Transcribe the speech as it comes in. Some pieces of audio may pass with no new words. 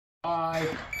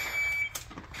5.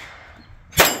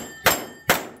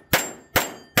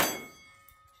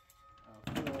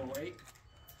 Eight.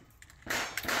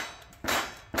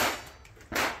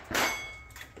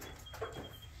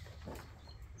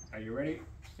 Are you ready?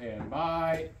 Stand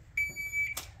by.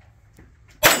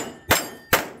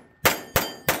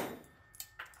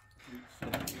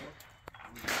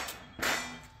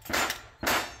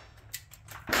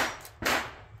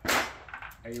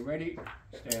 Are you ready?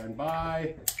 Stand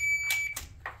by.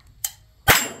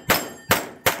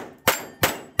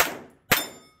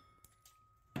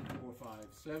 4, 5,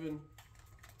 7.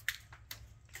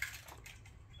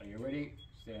 Are you ready?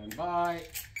 Stand by.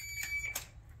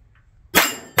 4,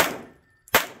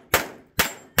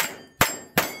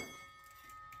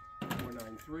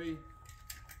 9, 3.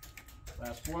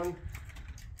 Last one.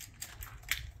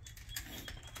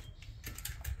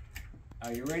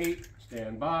 Are you ready?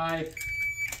 Stand by.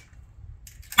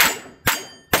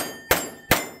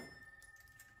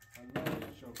 Unload,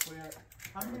 show clear.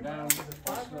 How many down. rounds is it?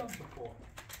 5 rounds or 4?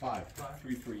 5.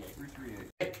 3, 3, 8. 3, 3,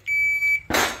 8.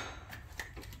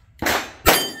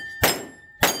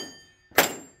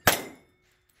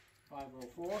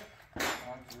 504.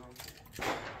 504.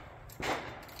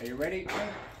 Are you ready?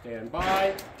 Stand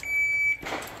by.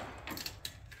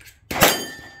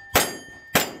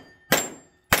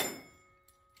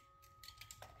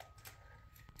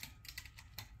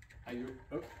 Are you?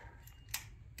 Oh,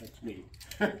 that's me.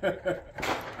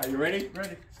 Are you ready?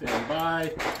 Ready. Stand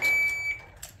by.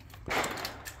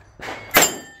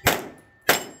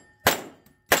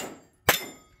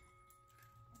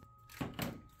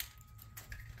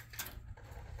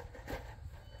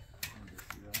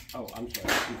 Oh, I'm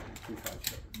sorry. 2, 5,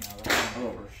 7. No, that's the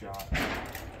first shot.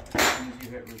 As soon as you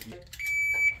hit repeat.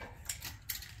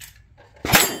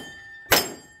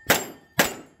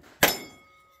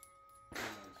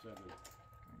 7.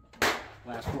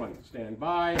 Last one. Stand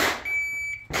by.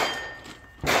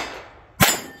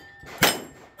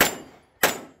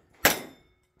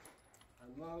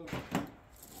 Unload.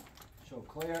 Show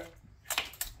clear.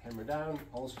 Hammer down.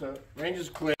 Holster. Range is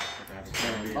clear.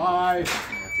 Stand by.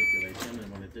 Articulation,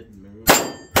 and when it didn't move.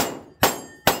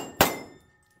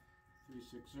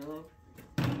 360.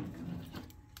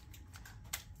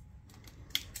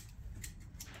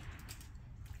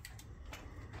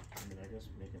 I guess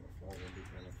making a fall would be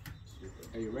kind of stupid.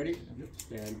 Are you ready? Yep.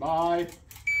 Stand by.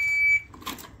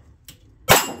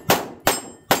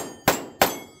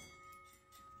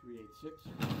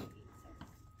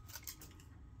 386.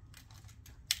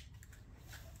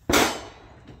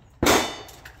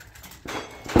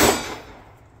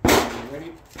 Are you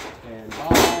ready? Stand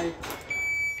by.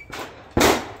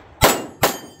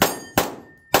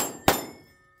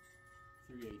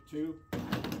 382.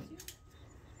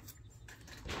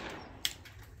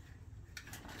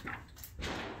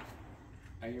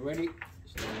 Are you ready?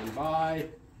 Stand by.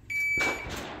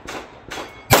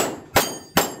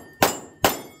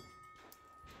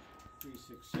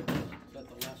 366. Is that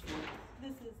the last one?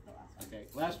 This is the last one. Okay,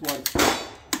 last one.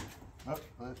 Oh,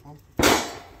 last one.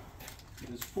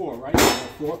 There's 4, right?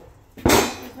 4. We put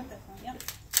this one, yep.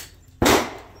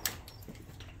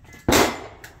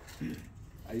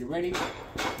 Are you ready?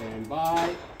 Stand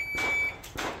by.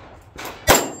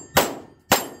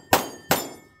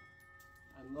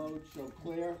 Unload, show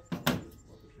clear.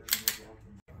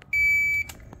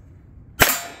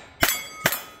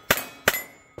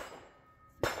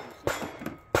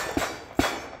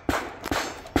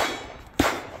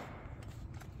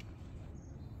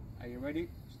 Are you ready?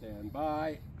 Stand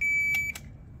by.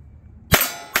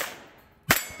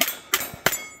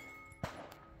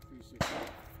 360.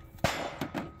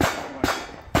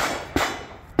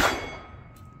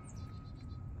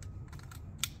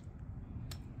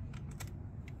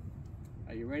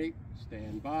 Are you ready?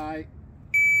 Stand by.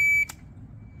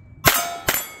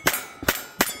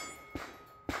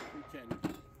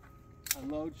 310.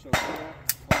 Unload, show clear.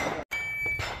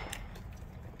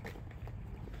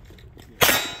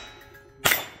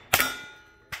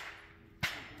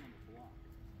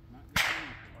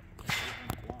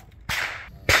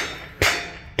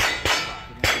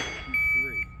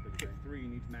 Three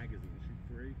in each magazine. Shoot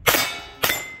 3.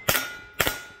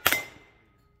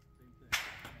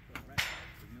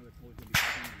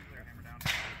 Hammer down.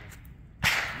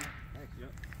 Thanks,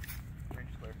 yep. Range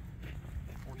clear.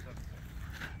 476.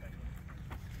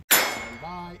 Stand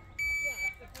by. Yeah,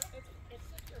 it's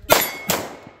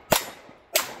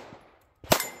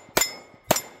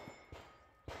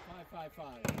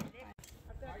 555.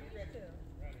 I've got these two.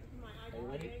 My Are you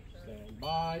ready? eyes are Stand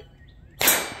by. Ready? Stand by.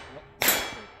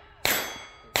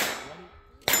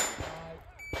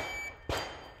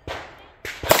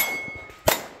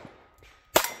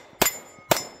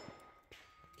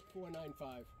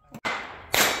 495.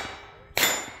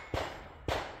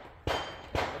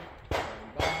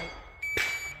 Stand by.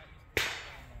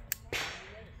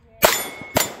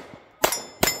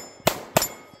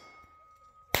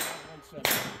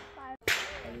 517.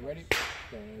 Are you ready?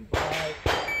 Stand by.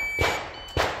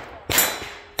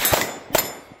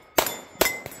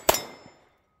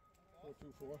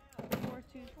 424.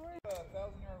 424.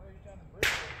 1,000-yard race down the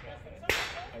bridge.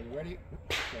 Are you ready?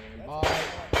 Stand by.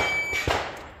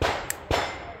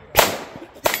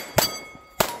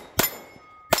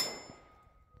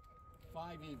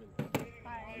 5 even.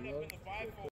 Unload.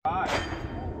 5.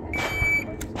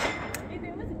 If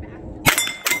it was back.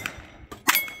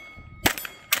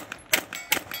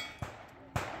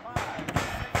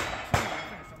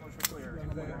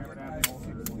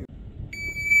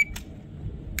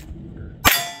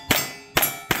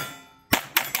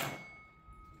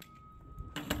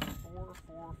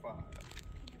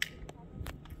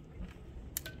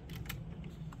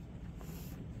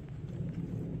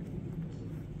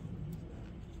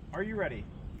 Are you ready?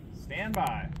 Stand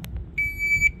by.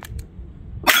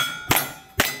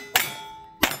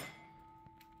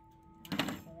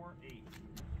 348.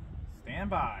 Stand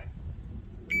by.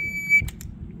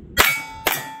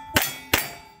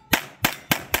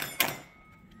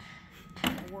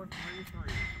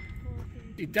 433.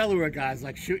 You Delaware guys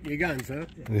like shooting your guns, huh?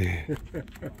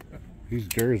 He's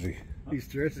Jersey. These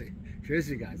Jersey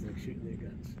guys like shooting their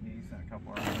guns. Yeah, you sent a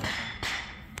couple rounds.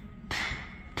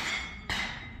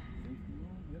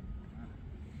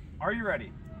 Are you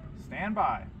ready? Stand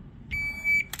by.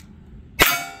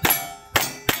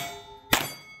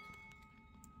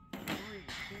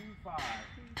 325.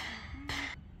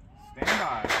 Stand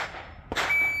by.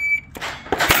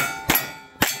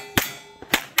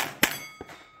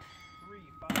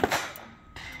 357.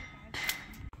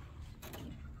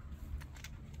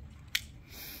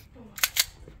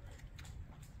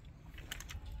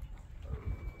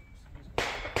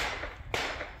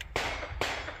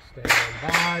 Stand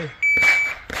by.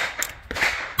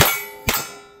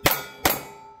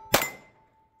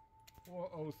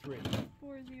 403.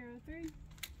 403.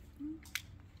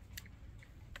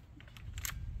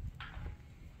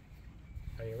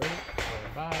 Are you ready?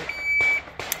 Stand by.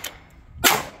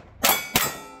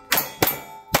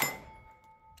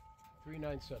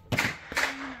 397.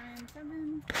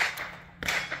 397.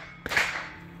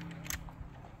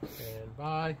 Stand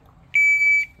by.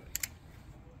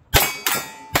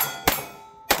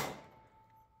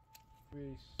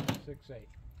 368.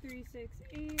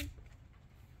 368.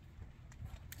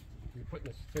 You putting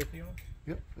the safety on?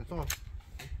 Yep, that's on.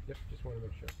 Yep, just want to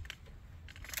make sure.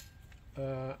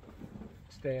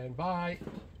 Stand by.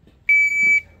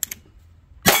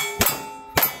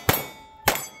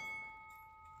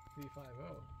 350.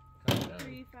 Coming down.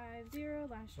 350.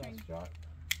 Last string. Last shot.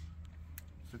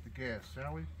 Let's hit the gas,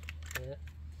 shall we? Yeah.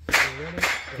 Are you ready?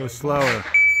 Go Stand slower. by.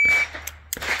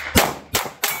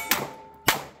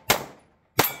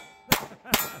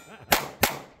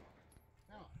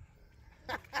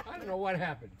 I don't know what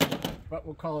happened, but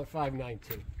we'll call it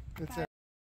 519. That's it.